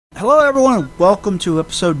Hello everyone and welcome to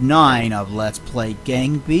episode 9 of Let's Play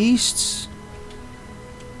Gang Beasts.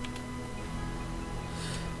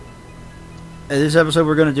 In this episode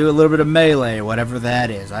we're going to do a little bit of melee, whatever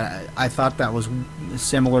that is. I thought that was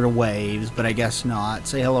similar to Waves, but I guess not.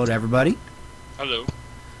 Say hello to everybody. Hello.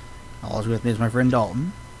 Always with me is my friend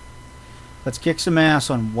Dalton. Let's kick some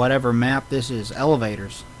ass on whatever map this is.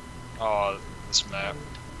 Elevators. Oh, this map.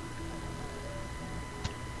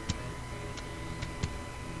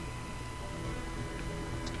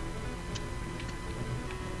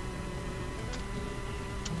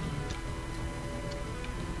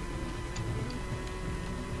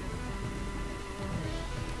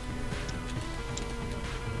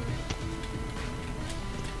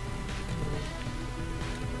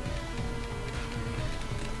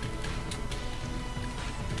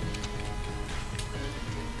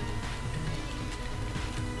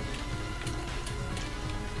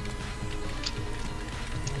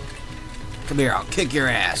 Come here, I'll kick your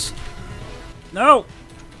ass. No!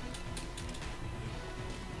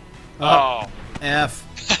 Oh. F.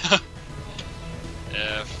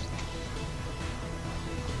 F.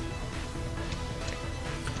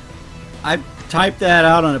 I typed that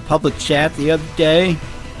out on a public chat the other day,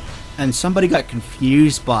 and somebody got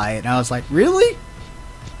confused by it, and I was like, really?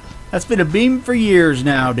 That's been a meme for years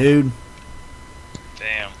now, dude.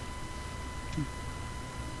 Damn.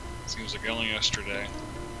 Seems like only yesterday.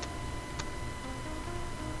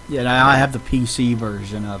 Yeah, now I have the PC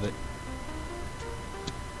version of it.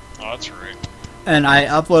 Oh, that's right. And I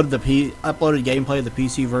uploaded uploaded gameplay of the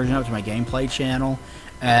PC version up to my gameplay channel,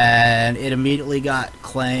 and it immediately got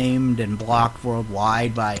claimed and blocked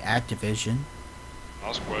worldwide by Activision. That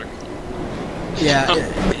was quick. Yeah,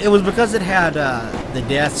 it was because it had the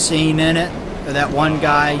death scene in it. That one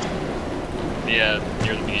guy. Yeah,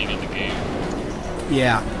 near the beginning of the game.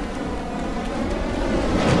 Yeah.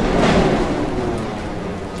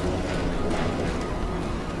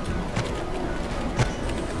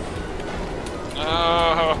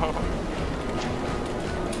 Oh.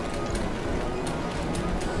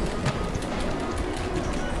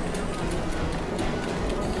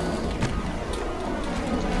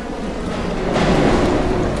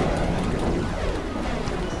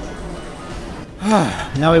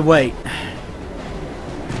 Now we wait.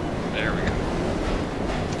 There we go.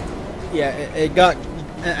 Yeah, it got,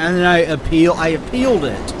 and then I appealed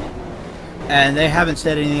it, and they haven't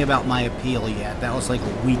said anything about my appeal yet. That was like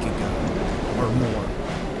a week ago or more.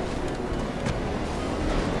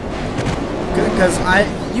 Because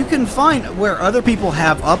you can find where other people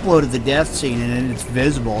have uploaded the death scene and it's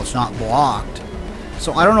visible, it's not blocked.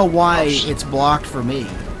 So I don't know why it's blocked for me.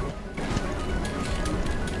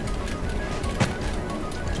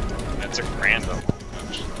 That's a random.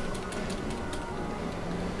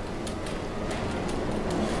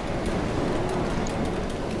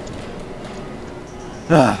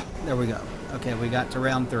 There we go. Okay, we got to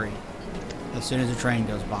round 3. As soon as the train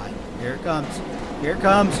goes by. Here it comes. Here it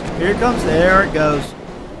comes. Here it comes. There it goes.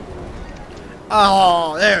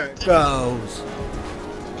 Oh, there it goes.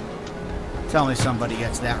 Tell me somebody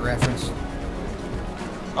gets that reference.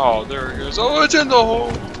 Oh, there it goes. Oh, it's in the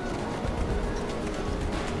hole.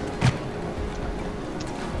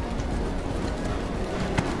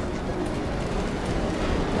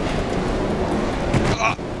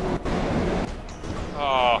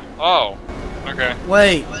 Oh. Okay.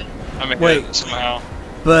 Wait. I'm Wait. hit somehow.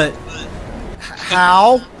 But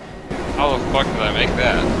how? How the fuck did I make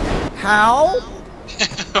that? How?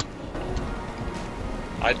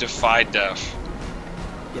 I defy death.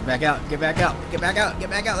 Get back out. Get back out. Get back out. Get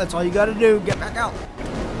back out. That's all you got to do. Get back out.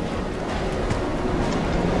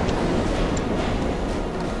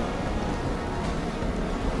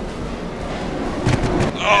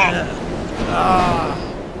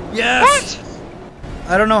 Yes. What?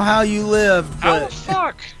 I don't know how you lived, How the but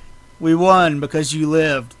fuck? we won because you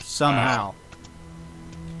lived somehow.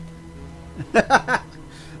 That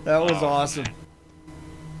was awesome. Man.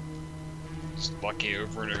 Just lucky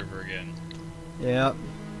over and over again. Yep.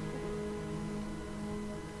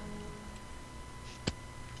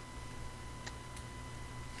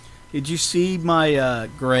 Did you see my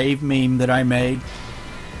grave meme that I made?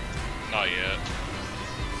 Not yet.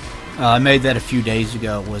 I made that a few days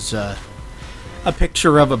ago. It was a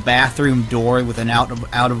picture of a bathroom door with an out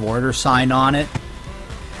of order sign on it.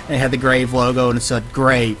 And it had the grave logo and it said,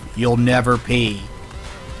 "Grave, you'll never pee."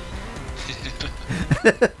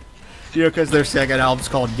 You know, because their second album's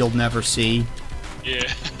called "You'll Never See."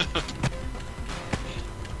 Yeah.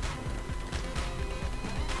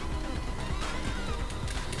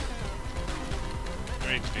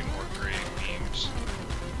 There needs to be more great memes.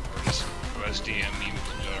 Or just OSDM memes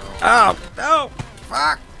in general. Oh, no!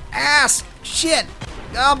 Fuck! Ass! Shit!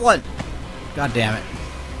 Goblin! God damn it.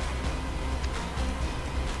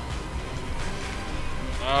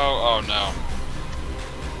 Oh no.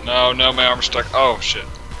 No, my arm's stuck. Oh shit.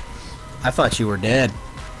 I thought you were dead.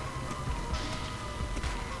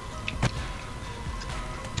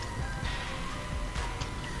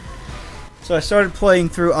 So I started playing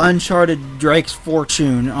through Uncharted Drake's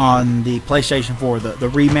Fortune on the PlayStation 4, the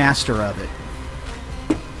remaster of it.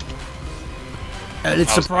 And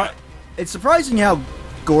it's surprising how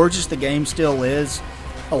gorgeous the game still is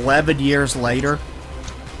 11 years later.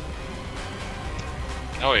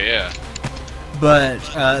 Oh yeah. But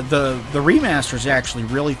the remaster is actually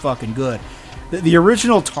really fucking good. The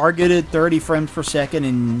original targeted 30 frames per second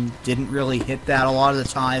and didn't really hit that a lot of the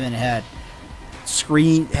time, and had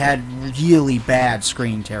really bad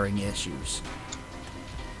screen tearing issues.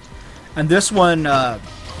 And this one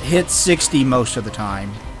hits 60 most of the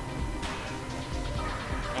time.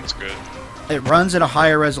 That's good. It runs at a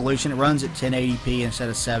higher resolution. It runs at 1080p instead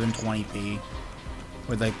of 720p,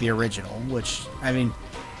 with like the original. Which, I mean,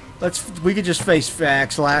 we could just face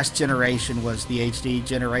facts. Last generation was the HD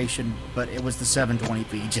generation, but it was the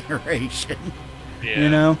 720p generation. Yeah. You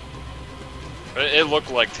know? But it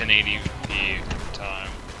looked like 1080p at the time.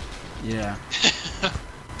 Yeah.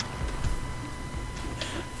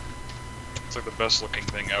 It's like the best looking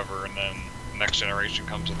thing ever, and then the next generation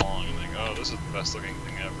comes along and like, oh, this is the best looking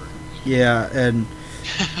thing ever. Yeah, and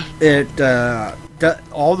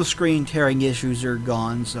all the screen tearing issues are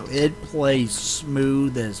gone, so it plays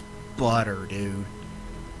smooth as butter, dude.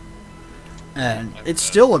 And it's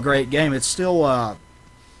still a great game. It's still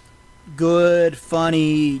good,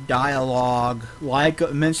 funny dialogue,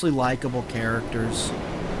 immensely likable characters,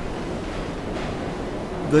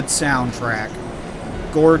 good soundtrack,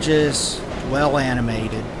 gorgeous, well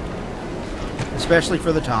animated, especially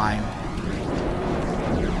for the time.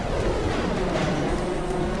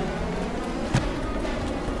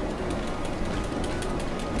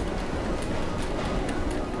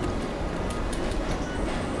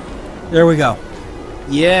 There we go.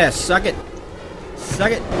 Yeah, suck it.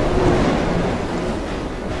 Suck it.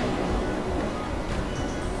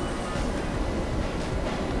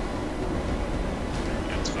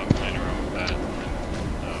 Yeah, it's fun playing around with that.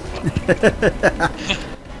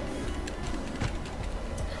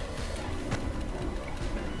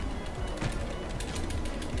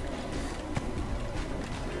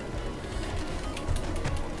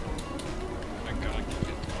 My god, I can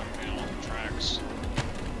get my mail on the tracks.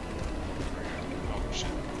 Oh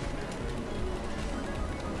shit.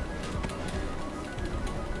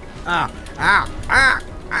 Ah.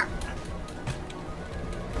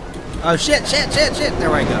 Oh, shit.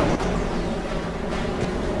 There we go.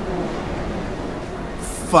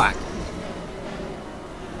 Fuck.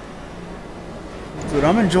 Dude,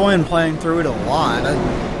 I'm enjoying playing through it a lot.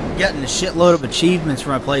 I'm getting a shitload of achievements for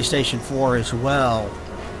my PlayStation 4 as well.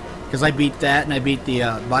 Because I beat that, and I beat the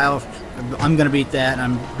I'm gonna beat that, and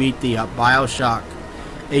I'm beat the BioShock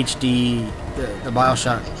HD, the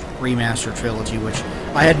BioShock Remaster trilogy, which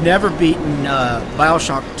I had never beaten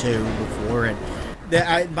BioShock 2 before, and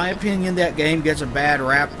in my opinion, that game gets a bad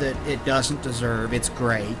rap that it doesn't deserve. It's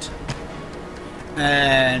great.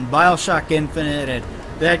 And BioShock Infinite, and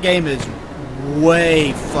that game is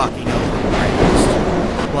way fucking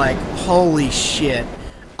overpraised. Like, holy shit.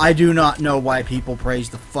 I do not know why people praise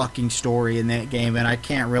the fucking story in that game, and I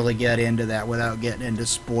can't really get into that without getting into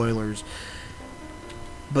spoilers.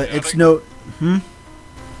 But yeah, it's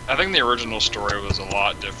I think the original story was a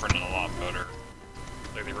lot different and a lot better.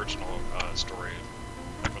 Like the original story,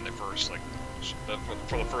 like when they first, like,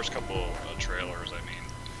 for the first couple trailers, I mean.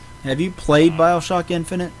 Have you played BioShock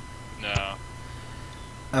Infinite? No.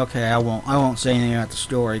 Okay, I won't say anything about the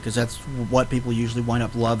story, because that's what people usually wind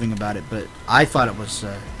up loving about it, but I thought it was,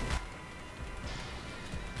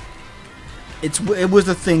 it was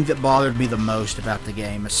the thing that bothered me the most about the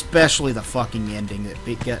game, especially the fucking ending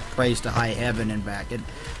that got praised to high heaven and back. And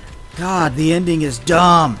God, the ending is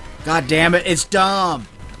dumb. God damn it, it's dumb.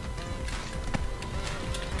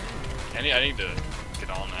 I need to get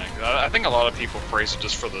on that. 'Cause I think a lot of people praise it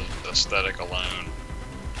just for the aesthetic alone.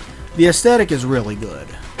 The aesthetic is really good.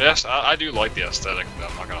 Yes, I do like the aesthetic,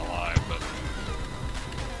 I'm not gonna lie, but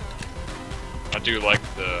I do like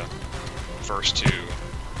the first two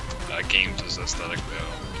games' aesthetic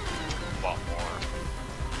though, a lot more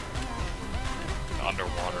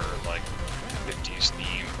underwater, like 50s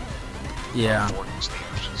theme. Yeah. 40s theme,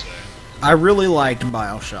 I should say. I really liked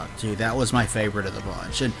BioShock 2. That was my favorite of the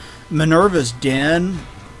bunch. And Minerva's Den,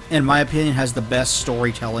 in my opinion, has the best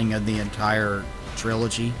storytelling of the entire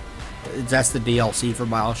trilogy. That's the DLC for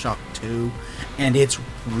Bioshock 2, and it's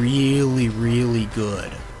really, really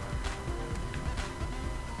good.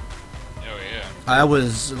 Oh yeah. I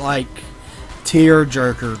was like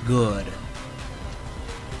tearjerker good.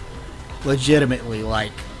 Legitimately,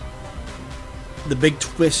 like the big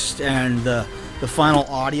twist and the final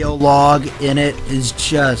audio log in it is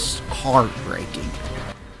just heartbreaking.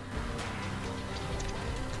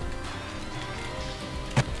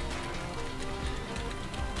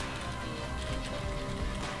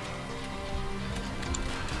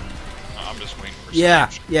 I'm just waiting for Yeah,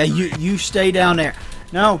 some- yeah, you stay down there.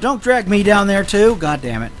 No, don't drag me down there too. God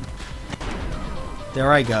damn it.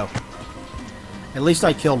 There I go. At least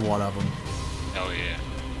I killed one of them. Oh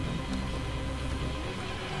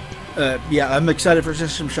yeah. Yeah, I'm excited for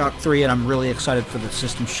System Shock 3, and I'm really excited for the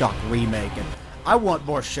System Shock remake. And I want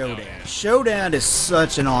more Shodan. Oh, yeah. Shodan is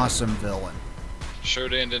such an awesome villain.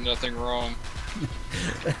 Shodan did nothing wrong.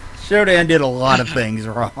 Shodan did a lot of things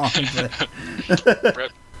wrong.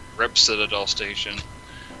 But, Rep Citadel Station.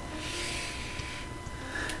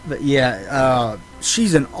 but yeah,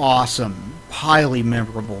 she's an awesome, highly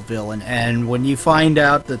memorable villain. And when you find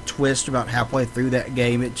out the twist about halfway through that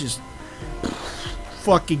game, it just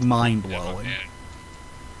fucking mind-blowing. Yeah.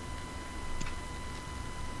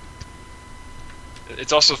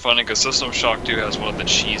 It's also funny because System Shock 2 has one of the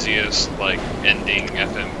cheesiest like ending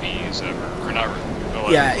FMVs ever. Or not.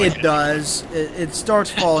 Yeah, it does. It starts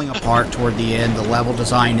falling apart toward the end. The level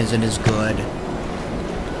design isn't as good.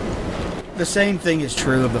 The same thing is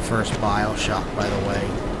true of the first Bioshock, by the way.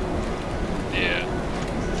 Yeah.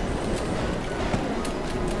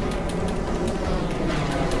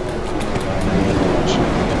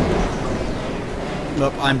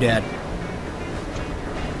 Nope, I'm dead.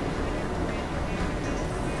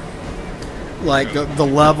 Like, the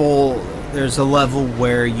level... There's a level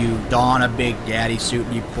where you don a Big Daddy suit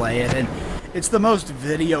and you play it, and it's the most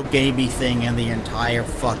video gamey thing in the entire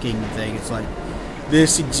fucking thing. It's like,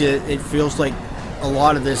 this it feels like a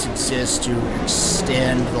lot of this exists to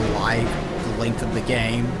extend the length of the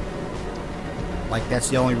game. Like, that's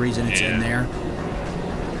the only reason it's in there.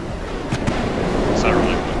 It's not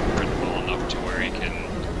really written well enough to where you can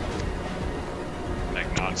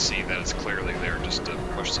like not see that it's clearly there just to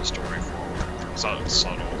push the story forward. It's not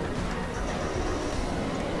subtle.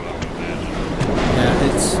 I would imagine.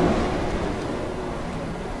 Yeah, it's...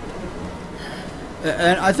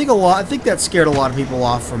 And I think that scared a lot of people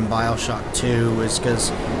off from Bioshock 2 is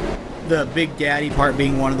because the Big Daddy part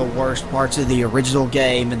being one of the worst parts of the original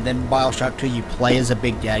game, and then Bioshock 2 you play as a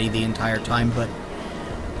Big Daddy the entire time, but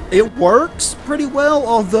it works pretty well,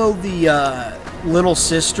 although the little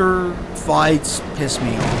sister fights piss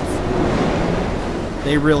me off.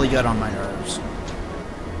 They really get on my nerves.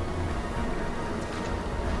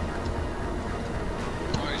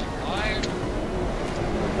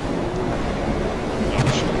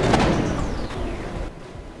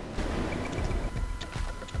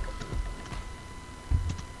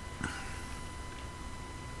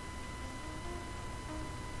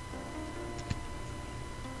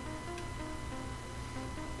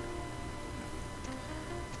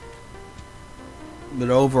 But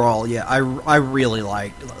overall, yeah, I really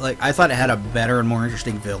liked. Like, I thought it had a better and more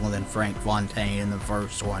interesting villain than Frank Fontaine in the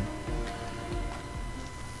first one.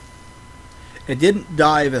 It didn't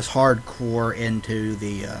dive as hardcore into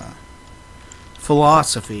the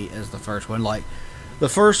philosophy as the first one. Like, the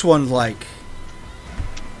first one's like,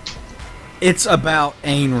 it's about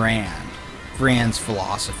Ayn Rand's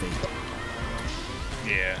philosophy.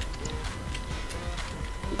 Yeah.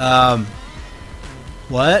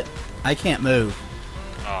 What? I can't move.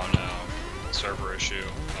 Oh no. Server issue,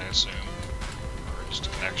 I assume. Or just a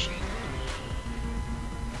connection.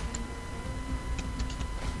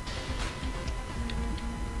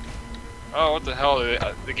 Oh, what the hell?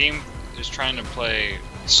 The game is trying to play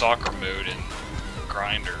soccer mode in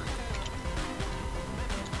Grinder.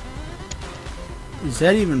 Is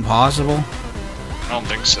that even possible? I don't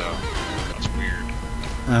think so. That's weird.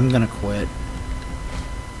 I'm gonna quit.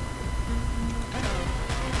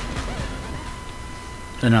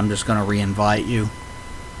 Then I'm just gonna re-invite you.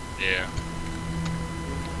 Yeah.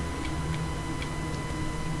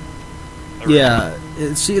 Yeah,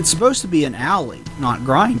 see, it's supposed to be an alley, not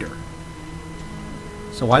Grinder.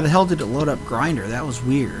 So why the hell did it load up Grinder? That was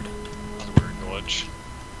weird. That's a weird glitch.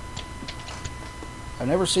 I've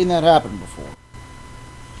never seen that happen before.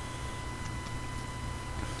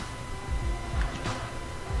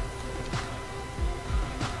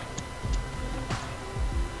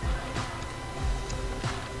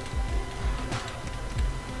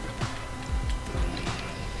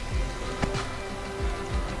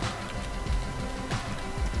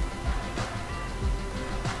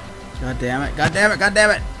 God damn it, god damn it, god damn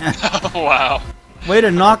it! Wow. Way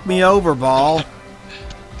to knock me over, Ball.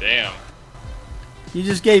 Damn. You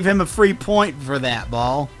just gave him a free point for that,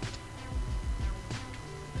 Ball.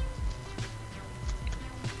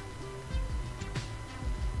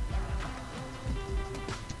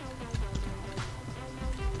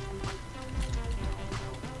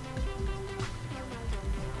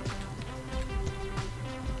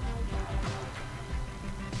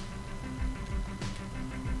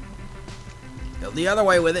 Go the other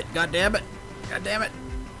way with it. God damn it. God damn it.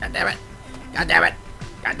 God damn it. God damn it.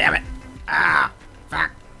 God damn it. Ah.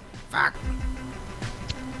 Fuck. Fuck.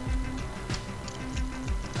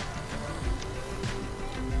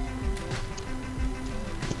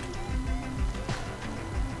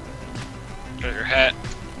 Got your hat.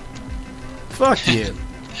 Fuck you.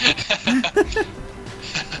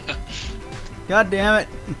 God damn it.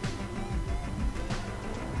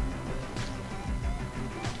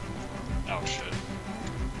 Oh shit.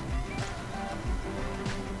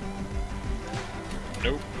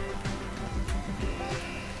 Nope.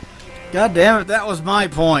 God damn it, that was my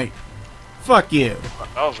point. Fuck you.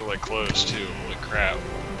 That was really close too. Holy crap.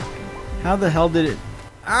 How the hell did it...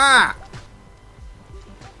 Ah!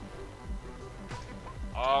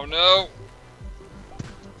 Oh no.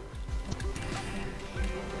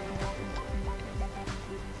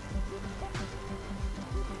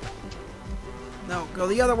 No, go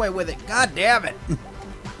the other way with it. God damn it.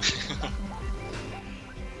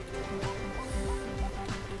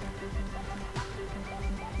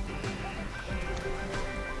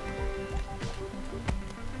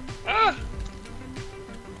 Ah.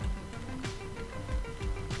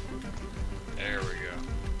 There we go.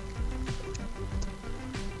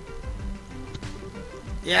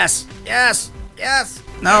 Yes. Yes. Yes.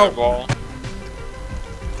 No. Ball.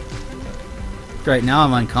 Great, now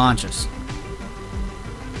I'm unconscious.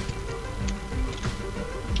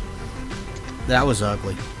 That was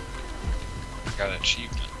ugly. Got an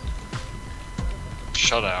achievement.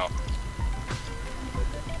 Shutout.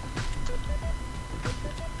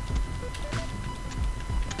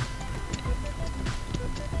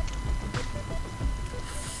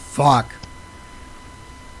 Fuck.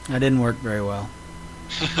 That didn't work very well.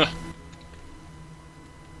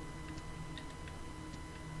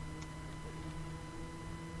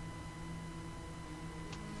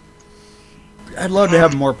 I'd love to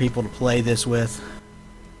have more people to play this with.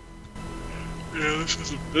 Yeah,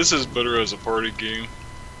 this is better as a party game.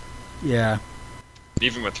 Yeah.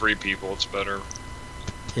 Even with 3 people, it's better.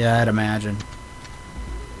 Yeah, I'd imagine.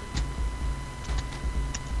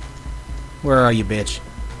 Where are you, bitch?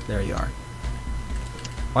 There you are.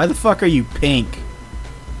 Why the fuck are you pink?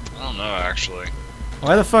 I don't know, actually.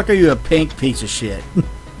 Why the fuck are you a pink piece of shit?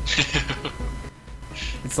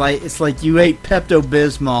 It's like you ate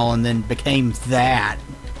Pepto-Bismol and then became that.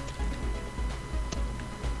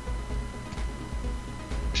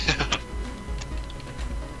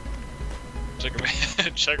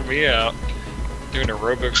 Check me out. Doing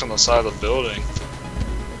aerobics on the side of the building.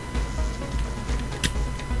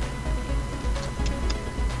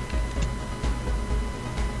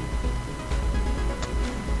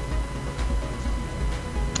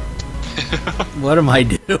 What am I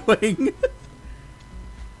doing?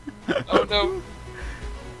 Oh no.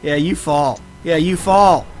 Yeah, you fall. Yeah, you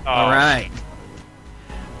fall. Oh. Alright.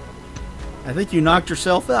 I think you knocked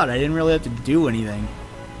yourself out. I didn't really have to do anything.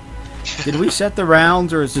 Did we set the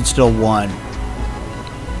rounds, or is it still 1?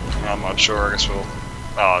 I'm not sure. I guess we'll...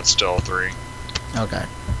 Oh, it's still 3. Okay.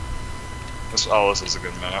 This is a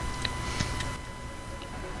good map.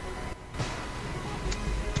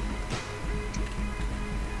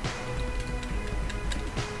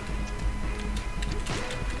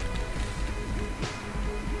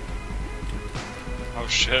 Oh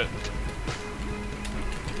shit.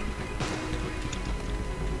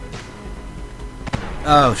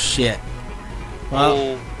 Oh, shit. Well,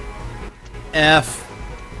 Oh. F.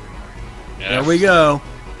 Yeah. There we go.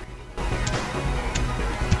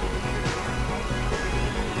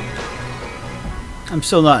 I'm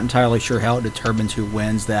still not entirely sure how it determines who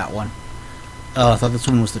wins that one. Oh, I thought this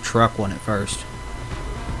one was the truck one at first.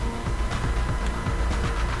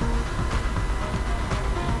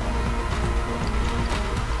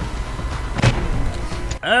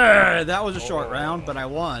 That was a short round, but I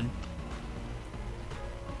won.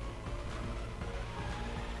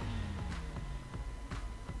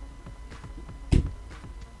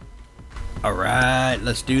 Alright,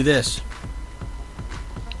 let's do this.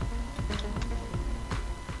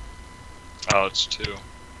 Oh, it's 2.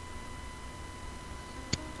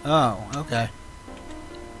 Oh, okay.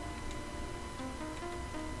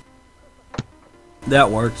 That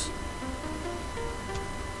works.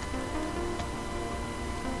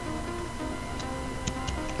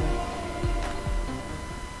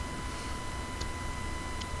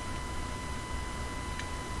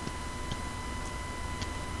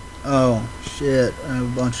 Oh, shit. I have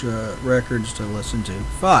a bunch of records to listen to.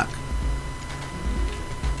 Fuck.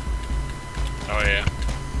 Oh yeah.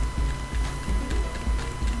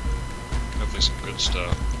 Hopefully some good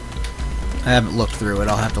stuff. I haven't looked through it.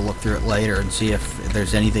 I'll have to look through it later and see if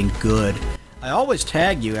there's anything good. I always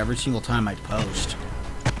tag you every single time I post.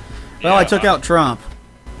 Well, Yeah, I took out Trump.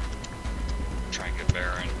 Try and get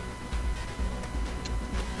Baron.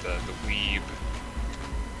 The weeb.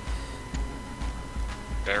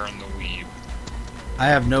 Baron the weeb. I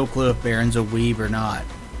have no clue if Baron's a weeb or not.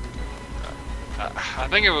 I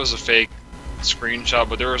think it was a fake screenshot,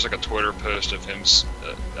 but there was like a Twitter post of him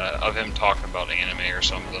talking about anime or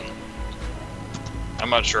something. I'm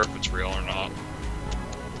not sure if it's real or not.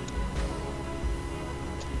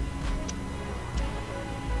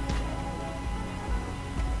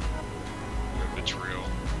 If it's real.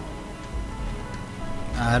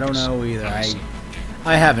 I don't know either. Nice.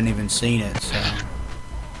 I haven't even seen it, so.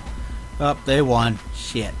 Oh, they won.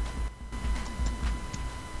 Shit.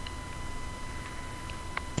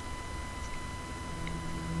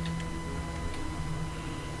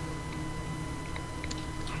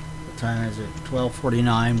 What time is it?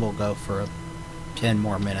 12:49. We'll go for 10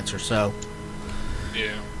 more minutes or so.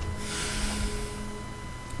 Yeah.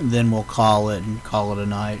 And then we'll call it and call it a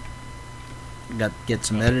night. Got to get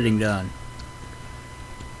some editing done.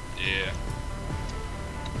 Yeah.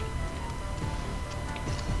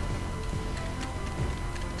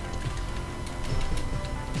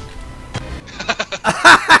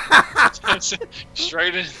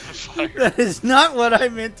 Straight into the fire. That is not what I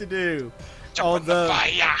meant to do. Jump in the fire.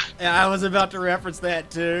 Yeah, I was about to reference that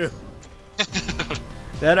too.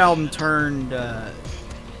 That album turned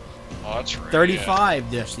Oh, that's right.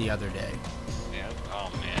 35 just the other day. Yeah.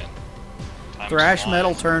 Oh man. Time's Thrash flying,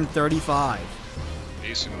 metal turned 35.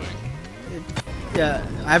 Basically. Yeah,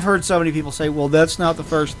 I've heard so many people say, "Well, that's not the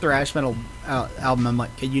first thrash metal album." I'm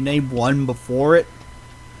like, "Can you name one before it?"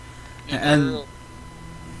 And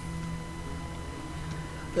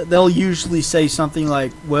they'll usually say something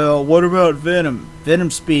like, "Well, what about Venom?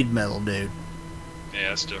 Venom speed metal, dude."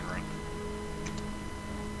 Yeah, it's different.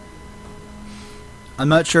 I'm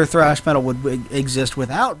not sure thrash metal would exist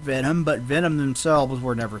without Venom, but Venom themselves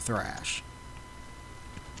were never thrash.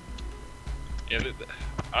 Yeah,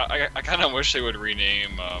 I kind of wish they would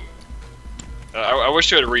rename. I wish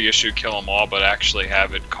they would reissue Kill 'Em All, but actually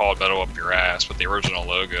have it called Metal Up Your Ass with the original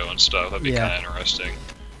logo and stuff. That'd be Yeah. kind of interesting.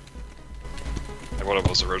 Like what it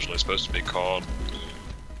was originally supposed to be called.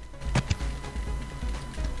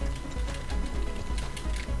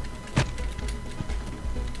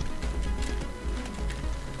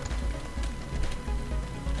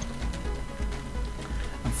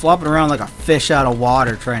 I'm flopping around like a fish out of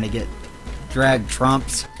water trying to drag Trump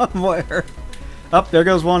somewhere. Up there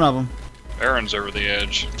goes one of them. Baron's over the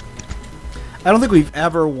edge. I don't think we've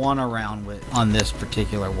ever won a round on this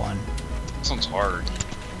particular one. This one's hard.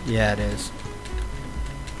 Yeah, it is.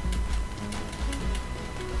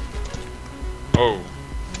 Oh.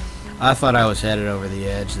 I thought I was headed over the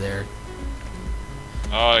edge there.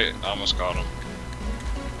 Oh, I almost got him.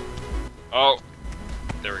 Oh.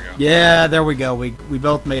 There we go. Yeah, there we go. We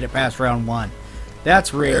both made it past round one.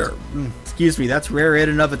 That's rare. Excuse me, that's rare in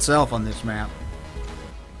and of itself on this map.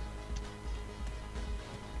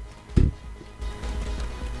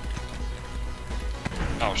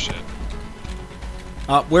 Oh shit.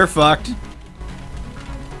 Oh, we're fucked.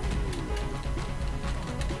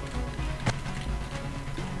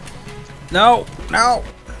 No, no.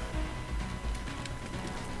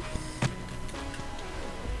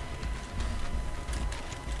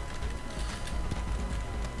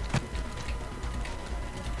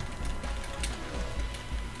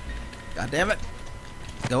 God damn it.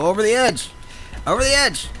 Go over the edge. Over the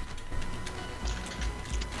edge.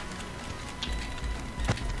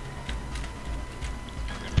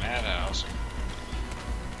 Madhouse.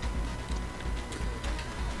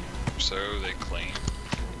 So they claim.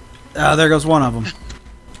 There goes one of them.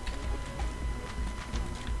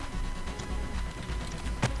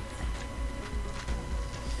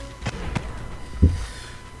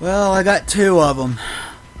 Well, I got two of them.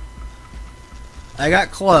 I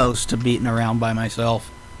got close to beating around by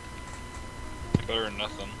myself. Better than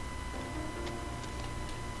nothing.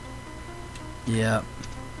 Yeah.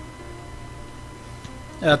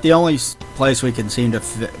 The only place we can seem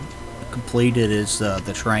to complete it is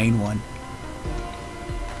the train one.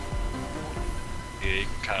 Yeah, you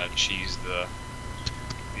can kind of cheese the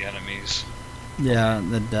enemies. Yeah,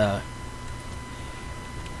 the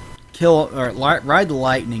Ride the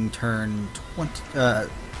Lightning turned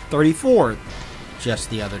 34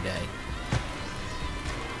 just the other day.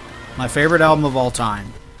 My favorite album of all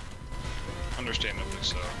time. understandably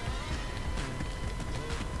so.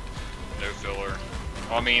 No filler.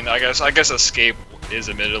 Well, I mean, I guess Escape is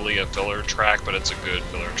admittedly a filler track, but it's a good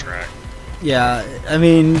filler track. Yeah, I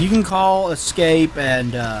mean, you can call Escape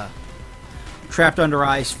and Trapped Under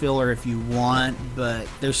Ice filler if you want, but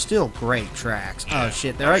they're still great tracks. Yeah. Oh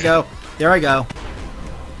shit, there I go. There I go.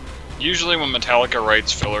 Usually when Metallica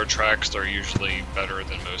writes filler tracks, they're usually better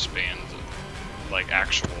than most bands, like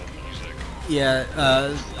actual music.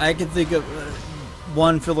 Yeah, I can think of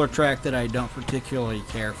one filler track that I don't particularly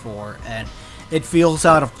care for, and it feels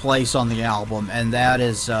out of place on the album, and that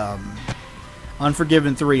is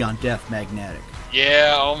Unforgiven 3 on Death Magnetic.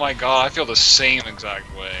 Yeah, oh my god, I feel the same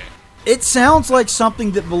exact way. It sounds like something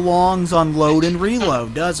that belongs on Load and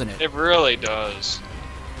Reload, doesn't it? It really does.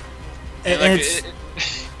 And Like, it's,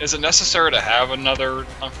 is it necessary to have another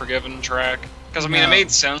Unforgiven track? Because, I mean, No. it made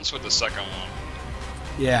sense with the second one.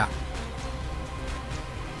 yeah.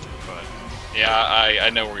 But, yeah, I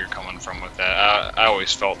know where you're coming from with that. I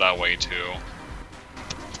always felt that way, too.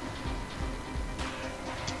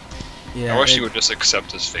 Yeah, I wish he would just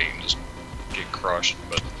accept his fate and just get crushed,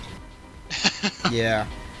 but... yeah.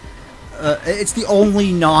 It's the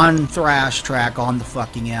only non-thrash track on the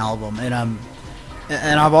fucking album, and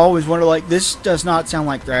I've always wondered, like, this does not sound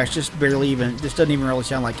like thrash. This doesn't even really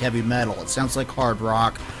sound like heavy metal. It sounds like hard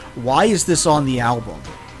rock. Why is this on the album?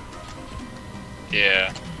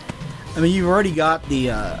 Yeah. I mean, you've already got the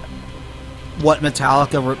what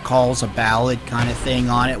Metallica calls a ballad kind of thing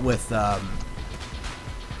on it with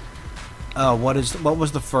what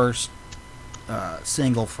was the first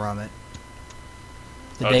single from it?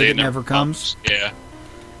 The Day That Never Comes? Yeah,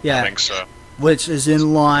 Yeah. I think so. Which is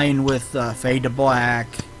in line with Fade to Black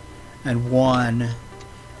and One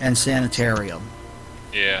and Sanitarium.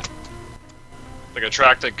 Yeah. Like a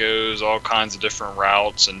track that goes all kinds of different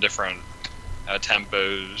routes and different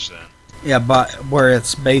tempos. And Yeah, but where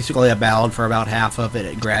it's basically a ballad for about half of it,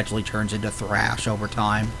 it gradually turns into thrash over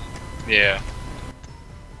time. yeah.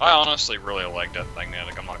 I honestly really like that thing, man.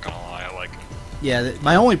 Like, I'm not gonna lie, I like it. Yeah,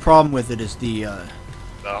 my only problem with it is the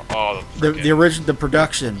freaking- the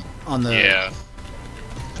production on the Yeah.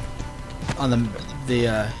 on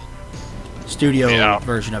the studio Yeah.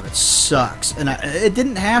 version of it sucks, and it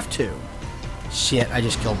didn't have to. Shit, I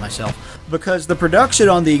just killed myself because the production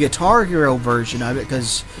on the Guitar Hero version of it,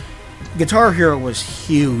 because Guitar Hero was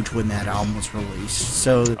huge when that album was released.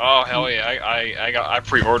 So Oh hell yeah! I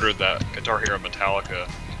pre-ordered that Guitar Hero Metallica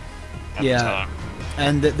at Yeah. the time.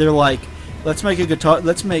 and they're like, let's make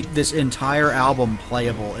this entire album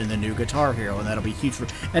playable in the new Guitar Hero, and that'll be huge for.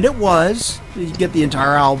 And it was. You get the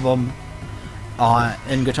entire album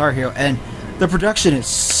in Guitar Hero, and the production is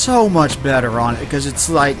so much better on it because it's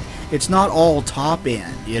like it's not all top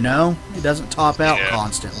end, you know. It doesn't top out Yeah.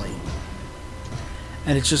 constantly,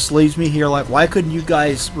 and it just leaves me here like, why couldn't you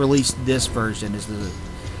guys release this version as the?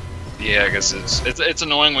 Yeah, I guess it's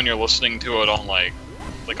annoying when you're listening to it on like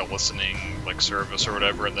a listening like service or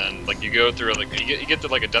whatever, and then like you go through like you get to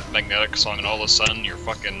like a Death Magnetic song, and all of a sudden your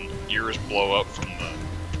fucking ears blow up from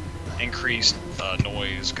the increased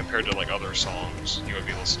noise compared to like other songs you would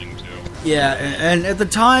be listening to. Yeah, and at the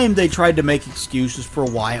time they tried to make excuses for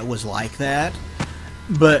why it was like that,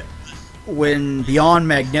 but when Beyond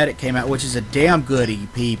Magnetic came out, which is a damn good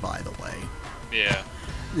EP by the way, Yeah.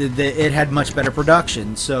 it had much better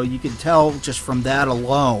production, so you can tell just from that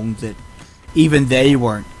alone that even they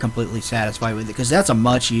weren't completely satisfied with it, because that's a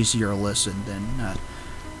much easier listen than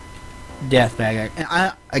Death Magnetic. And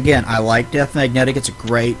I like Death Magnetic. It's a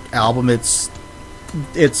great album. It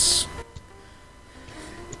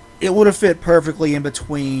would have fit perfectly in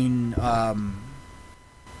between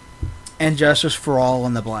And Justice for All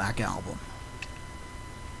and the Black Album.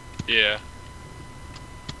 Yeah.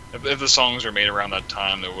 If the songs were made around that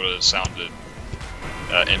time, they would have sounded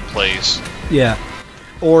in place. Yeah.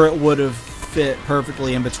 Or it would have fit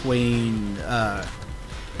perfectly in between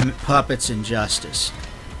Puppets and Justice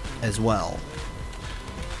as well.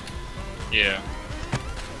 Yeah.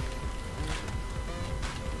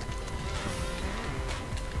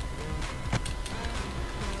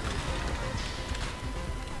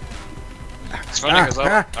 It's funny because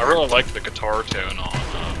I really like the guitar tone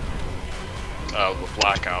on the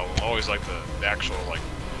Black Album. I always like the actual like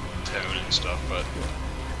tone and stuff, but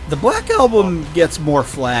The Black Album gets more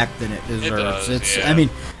flack than it deserves. does, yeah. I mean,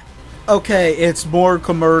 okay, it's more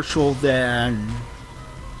commercial than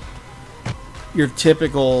your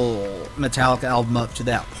typical Metallica album up to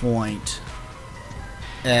that point,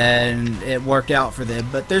 and it worked out for them.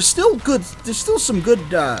 But there's still good. There's still some good.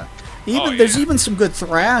 There's even some good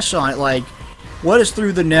thrash on it. Like, what is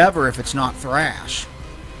Through the Never if it's not thrash?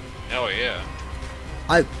 hell yeah.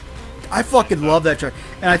 I fucking love that track,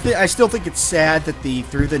 and I still think it's sad that the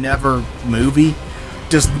Through the Never movie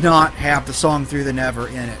does not have the song Through the Never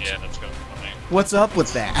in it. Yeah, that's kind of funny. What's up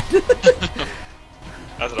with that?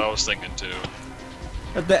 That's what I was thinking too.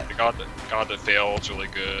 that The God That Fails really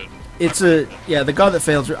good. the God That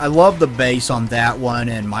Fails. I love the bass on that one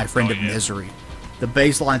and My Friend Oh, of yeah. Misery. The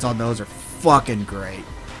bass lines on those are fucking great.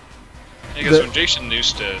 Because The- when Jason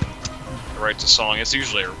Newsted writes a song, it's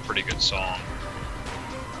usually a pretty good song.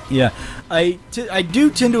 Yeah, I do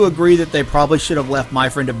tend to agree that they probably should have left My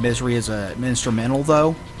Friend of Misery as an instrumental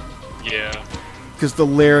though, Yeah. because the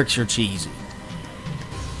lyrics are cheesy.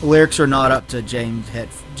 The lyrics are not up to James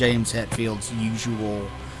Hetfield's usual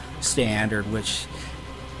standard, which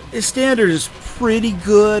his standard is pretty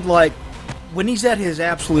good. Like, when he's at his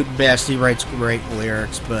absolute best, he writes great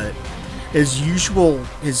lyrics, but as usual,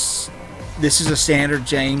 this is a standard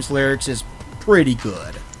James lyrics is pretty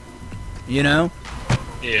good. You know?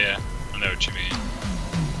 Yeah, I know what you mean.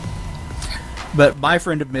 But My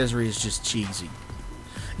Friend of Misery is just cheesy.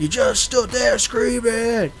 You just stood there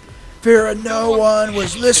screaming, fearing no one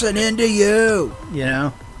was listening to you. You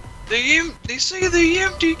know? They say the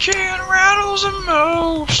empty can rattles the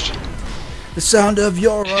most. The sound of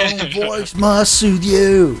your own voice must soothe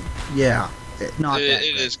you. Yeah, not that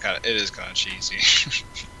It great. is kind of cheesy.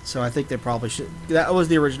 So I think they probably should. That was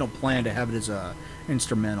the original plan, to have it as a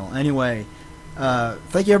instrumental. Anyway,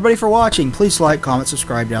 thank you everybody for watching. Please like, comment,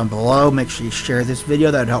 subscribe down below. Make sure you share this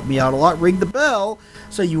video. That would help me out a lot. Ring the bell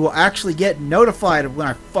so you will actually get notified of when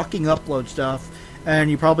I fucking upload stuff.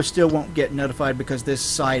 And you probably still won't get notified because this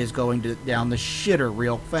site is going down the shitter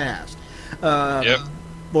real fast. Yep.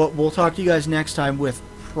 We'll talk to you guys next time with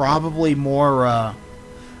probably more,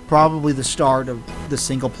 probably the start of the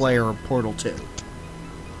single player of Portal 2.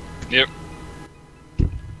 Yep.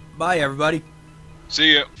 Bye, everybody.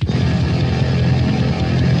 See ya.